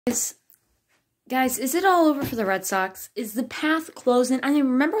Guys, is it all over for the Red Sox? Is the path closing? I mean,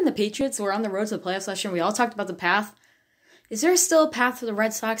 remember when the Patriots were on the road to the playoffs last year and we all talked about the path? Is there still a path for the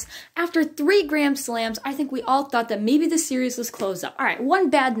Red Sox? After 3 grand slams, I think we all thought that maybe the series was closed up. All right,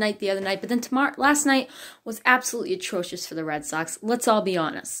 one bad night the other night, but then last night was absolutely atrocious for the Red Sox. Let's all be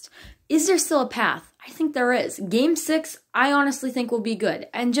honest. Is there still a path? I think there is. Game 6, I honestly think will be good.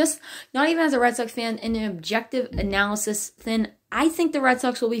 And just, not even as a Red Sox fan, in an objective analysis thing, I think the Red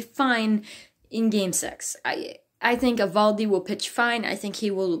Sox will be fine in Game 6. I think Eovaldi will pitch fine. I think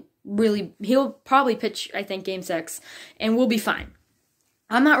he'll probably pitch, I think, Game 6, and we'll be fine.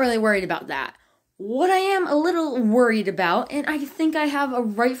 I'm not really worried about that. What I am a little worried about, and I think I have a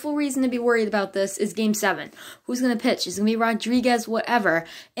rightful reason to be worried about this, is Game 7. Who's going to pitch? Is it going to be Rodriguez, whatever?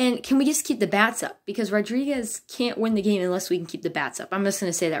 And can we just keep the bats up? Because Rodriguez can't win the game unless we can keep the bats up. I'm just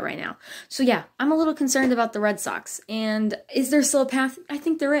going to say that right now. So yeah, I'm a little concerned about the Red Sox. And is there still a path? I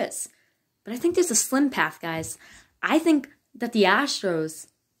think there is. But I think there's a slim path, guys. I think that the Astros,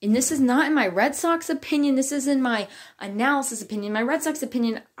 and this is not in my Red Sox opinion, this is in my analysis opinion. My Red Sox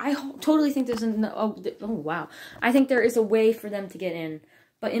opinion, I totally think there's I think there is a way for them to get in.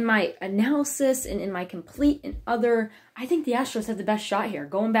 But in my analysis and in my complete and other, I think the Astros have the best shot here.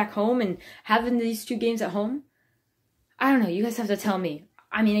 Going back home and having these 2 games at home, I don't know. You guys have to tell me.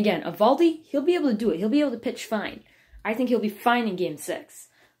 I mean, again, Eovaldi, he'll be able to do it. He'll be able to pitch fine. I think he'll be fine in Game 6.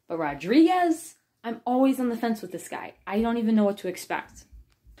 But Rodriguez, I'm always on the fence with this guy. I don't even know what to expect.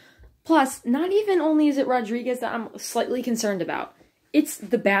 Plus, not even only is it Rodriguez that I'm slightly concerned about. It's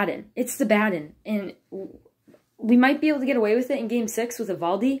the batting. It's the batting. And we might be able to get away with it in Game 6 with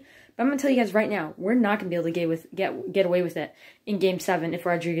Eovaldi. But I'm going to tell you guys right now, we're not going to be able to get away with it in Game 7 if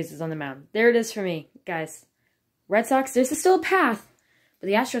Rodriguez is on the mound. There it is for me, guys. Red Sox, there's still a path. But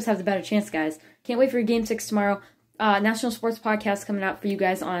the Astros have the better chance, guys. Can't wait for your Game 6 tomorrow. National Sports Podcast coming out for you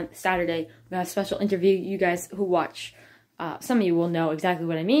guys on Saturday. We have a special interview. You guys who watch, some of you will know exactly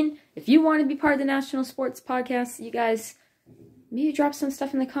what I mean. If you want to be part of the National Sports Podcast, you guys, maybe drop some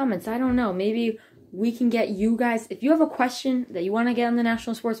stuff in the comments. I don't know. Maybe we can get you guys, if you have a question that you want to get on the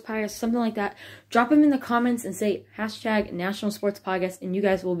National Sports Podcast, something like that, drop them in the comments and say hashtag National Sports Podcast, and you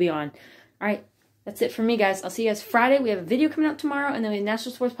guys will be on. All right, that's it for me, guys. I'll see you guys Friday. We have a video coming out tomorrow, and then we have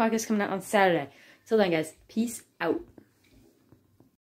National Sports Podcast coming out on Saturday. Till then, guys, peace out.